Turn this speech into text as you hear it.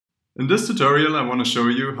In this tutorial, I want to show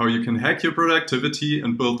you how you can hack your productivity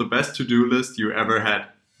and build the best to-do list you ever had.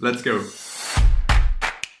 Let's go!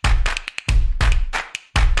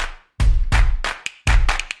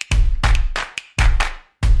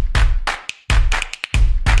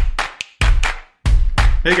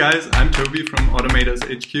 Hey guys, I'm Toby from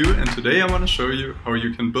Automators.HQ, and today I want to show you how you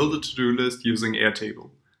can build a to-do list using Airtable.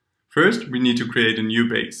 First, we need to create a new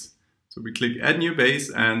base. So we click Add New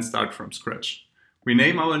Base and start from scratch. We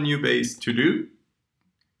name our new base To-Do,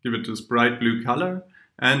 give it this bright blue color,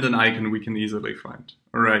 and an icon we can easily find.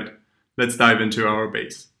 Alright, let's dive into our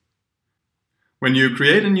base. When you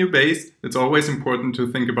create a new base, it's always important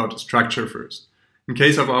to think about the structure first. In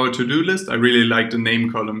case of our to-do list, I really like the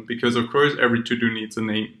name column because of course every to-do needs a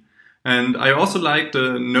name. And I also like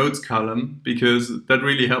the notes column because that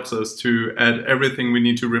really helps us to add everything we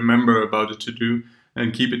need to remember about a to-do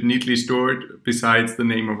and keep it neatly stored besides the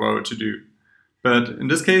name of our to-do. But in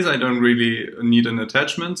this case, I don't really need an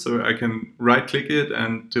attachment, so I can right-click it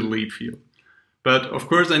and delete field. But of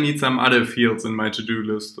course, I need some other fields in my to-do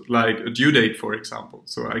list, like a due date, for example.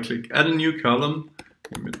 So I click Add a New Column,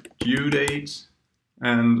 name it Due Date,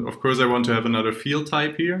 and of course, I want to have another field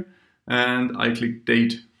type here, and I click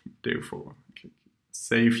Date, therefore. I click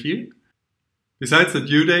Save here. Besides the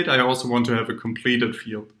due date, I also want to have a completed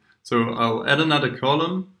field. So I'll add another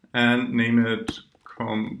column and name it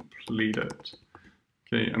Completed.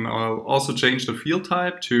 Okay, and I'll also change the field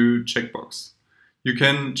type to checkbox. You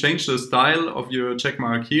can change the style of your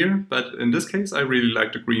checkmark here, but in this case, I really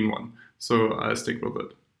like the green one, so I'll stick with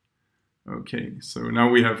it. Okay, so now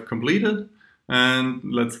we have completed, and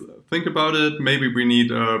let's think about it. Maybe we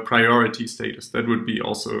need a priority status. That would be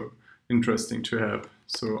also interesting to have.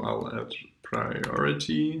 So I'll add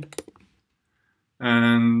priority,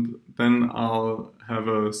 and then I'll have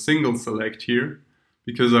a single select here,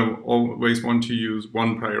 because I always want to use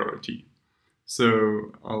one priority.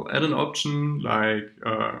 So I'll add an option like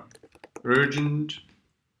urgent,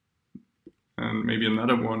 and maybe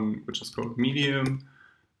another one which is called medium,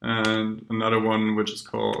 and another one which is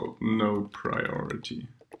called no priority.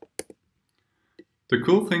 The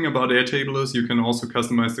cool thing about Airtable is you can also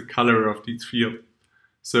customize the color of these fields.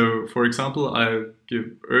 So for example, I'll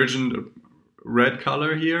give urgent a red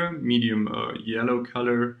color here, medium a yellow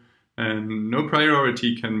color, and no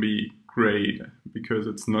priority can be gray because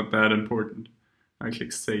it's not that important. I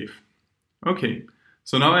click Save. Okay,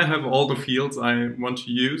 so now I have all the fields I want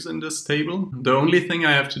to use in this table. The only thing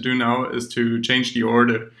I have to do now is to change the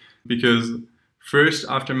order, because first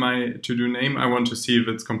after my to-do name I want to see if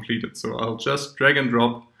it's completed. So I'll just drag and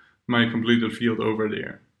drop my completed field over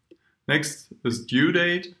there. Next is due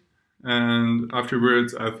date. And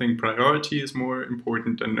afterwards, I think priority is more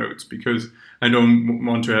important than notes because I don't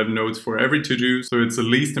want to have notes for every to-do. So it's the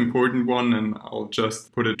least important one and I'll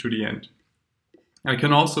just put it to the end. I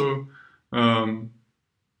can also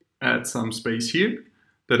add some space here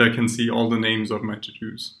that I can see all the names of my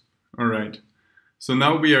to-dos. All right. So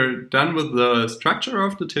now we are done with the structure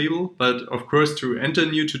of the table. But of course, to enter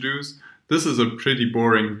new to-dos, this is a pretty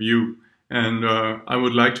boring view. And I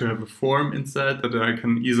would like to have a form instead that I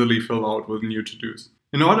can easily fill out with new to-dos.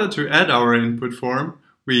 In order to add our input form,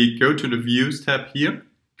 we go to the Views tab here,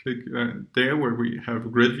 click there where we have a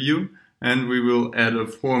grid view, and we will add a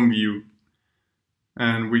form view.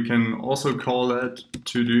 And we can also call it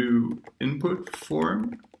To-Do Input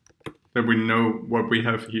Form, that we know what we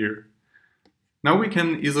have here. Now we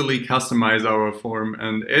can easily customize our form,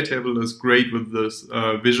 and Airtable is great with this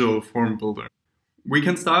visual form builder. We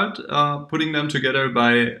can start putting them together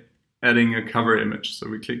by adding a cover image. So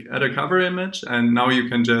we click Add a Cover Image, and now you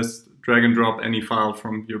can just drag and drop any file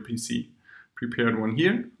from your PC. Prepared one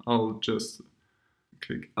here. I'll just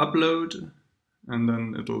click Upload, and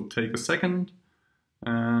then it'll take a second.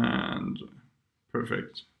 And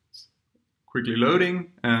perfect. It's quickly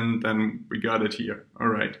loading, and then we got it here. All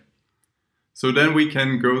right. So then we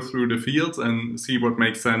can go through the fields and see what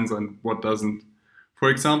makes sense and what doesn't. For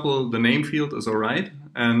example, the name field is alright,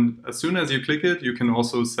 and as soon as you click it, you can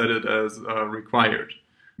also set it as required,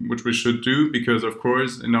 which we should do because, of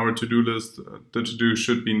course, in our to-do list, the to-do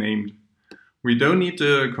should be named. We don't need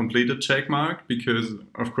the completed check mark because,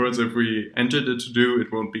 of course, if we enter the to-do,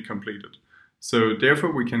 it won't be completed. So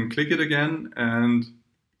therefore, we can click it again and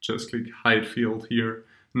just click Hide Field here.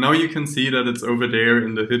 Now you can see that it's over there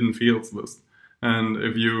in the Hidden Fields list. And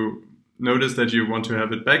if you notice that you want to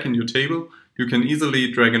have it back in your table, you can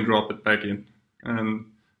easily drag and drop it back in.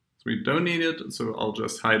 And we don't need it, so I'll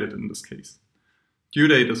just hide it in this case. Due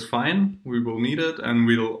date is fine, we will need it, and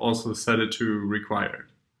we'll also set it to required.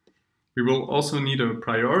 We will also need a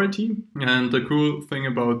priority, and the cool thing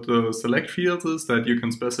about the select fields is that you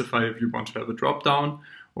can specify if you want to have a drop-down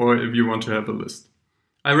or if you want to have a list.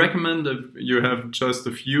 I recommend if you have just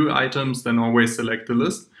a few items, then always select the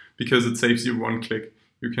list, because it saves you one click.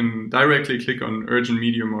 You can directly click on urgent,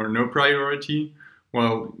 medium, or no priority,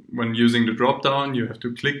 while when using the drop-down, you have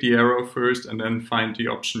to click the arrow first and then find the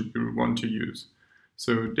option you want to use.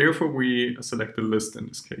 So therefore we select the list in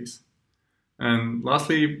this case. And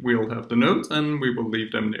lastly, we'll have the notes and we will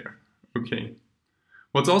leave them there. Okay.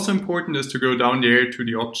 What's also important is to go down there to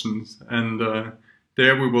the options, and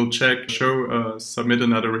there we will check show submit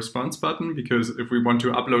another response button, because if we want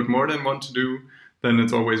to upload more than one to do, then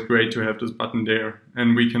it's always great to have this button there.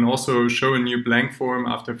 And we can also show a new blank form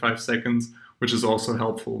after 5 seconds, which is also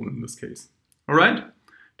helpful in this case. All right,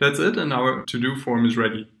 that's it, and our to-do form is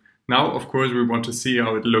ready. Now, of course, we want to see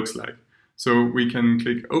how it looks like. So we can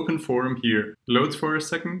click Open Form here. It loads for a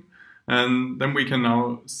second, and then we can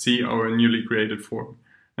now see our newly created form.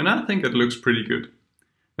 And I think it looks pretty good.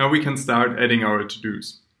 Now we can start adding our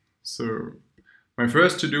to-dos. So my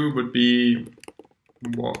first to-do would be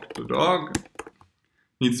walk the dog.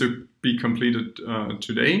 Needs to be completed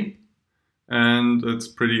today, and it's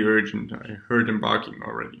pretty urgent. I heard him barking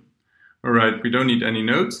already. All right, we don't need any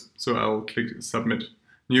notes, so I'll click Submit.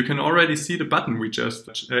 You can already see the button we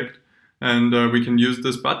just checked. And we can use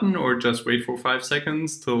this button or just wait for 5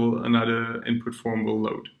 seconds till another input form will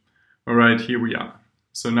load. All right, here we are.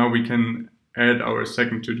 So now we can add our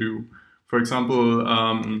second to-do. For example,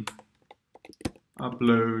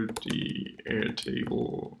 upload the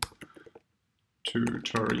Airtable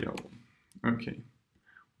tutorial. Okay,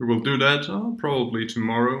 we will do that probably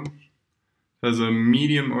tomorrow. It has a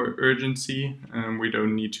medium or urgency, and we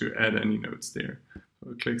don't need to add any notes there.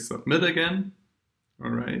 So click Submit again.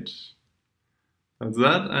 All right. That's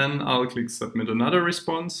that, and I'll click Submit another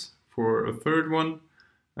response for a third one,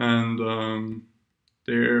 and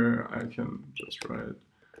there I can just write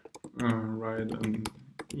an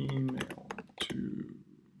email to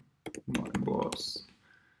my boss.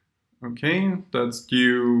 Okay, that's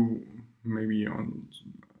due maybe on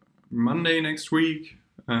Monday next week,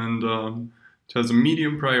 and it has a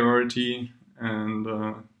medium priority, and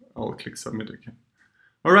I'll click Submit again.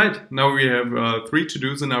 All right, now we have 3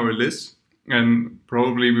 to-dos in our list. And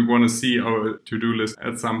probably we want to see our to-do list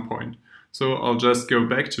at some point. So I'll just go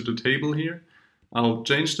back to the table here. I'll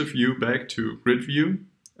change the view back to grid view,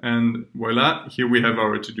 and voila, here we have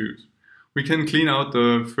our to-dos. We can clean out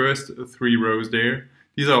the first 3 rows there.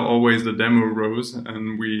 These are always the demo rows,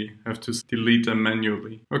 and we have to delete them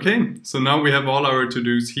manually. Okay, so now we have all our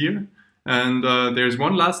to-dos here. And there's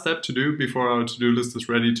one last step to do before our to-do list is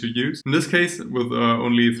ready to use. In this case, with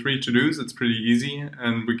only 3 to-dos, it's pretty easy,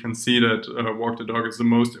 and we can see that walk the dog is the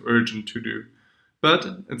most urgent to-do. But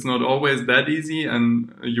it's not always that easy,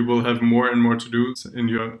 and you will have more and more to-dos in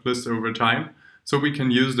your list over time. So we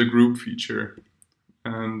can use the group feature.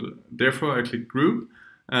 And therefore I click group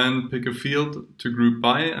and pick a field to group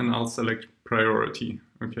by, and I'll select priority.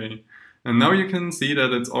 Okay. And now you can see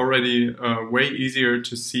that it's already way easier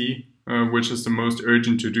to see which is the most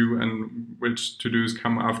urgent to do and which to-dos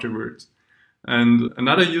come afterwards. And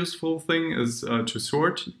another useful thing is to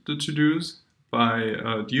sort the to-dos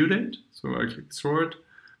by due date. So I click sort,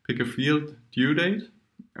 pick a field, due date,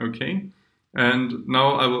 okay. And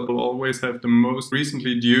now I will always have the most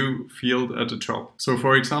recently due field at the top. So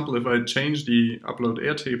for example, if I change the upload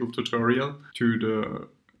Airtable tutorial to the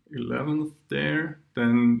 11th there,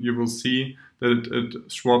 then you will see that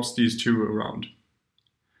it swaps these 2 around.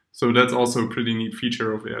 So that's also a pretty neat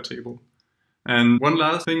feature of Airtable. And one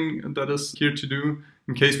last thing that is here to do,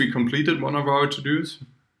 in case we completed one of our to-dos,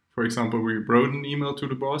 for example, we wrote an email to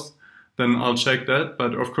the boss, then I'll check that.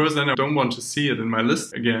 But of course, then I don't want to see it in my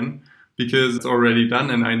list again, because it's already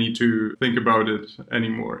done and I need to think about it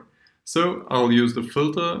anymore. So I'll use the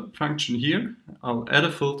filter function here. I'll add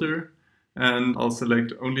a filter and I'll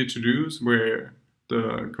select only to-dos where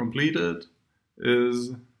the completed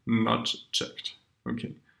is not checked.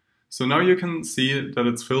 Okay. So now you can see that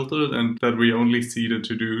it's filtered and that we only see the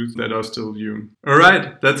to-dos that are still due.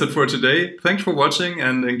 Alright, that's it for today. Thanks for watching,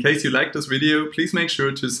 and in case you liked this video, please make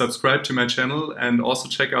sure to subscribe to my channel and also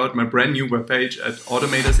check out my brand new webpage at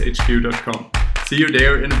Automators'HQ.com. See you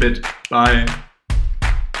there in a bit. Bye.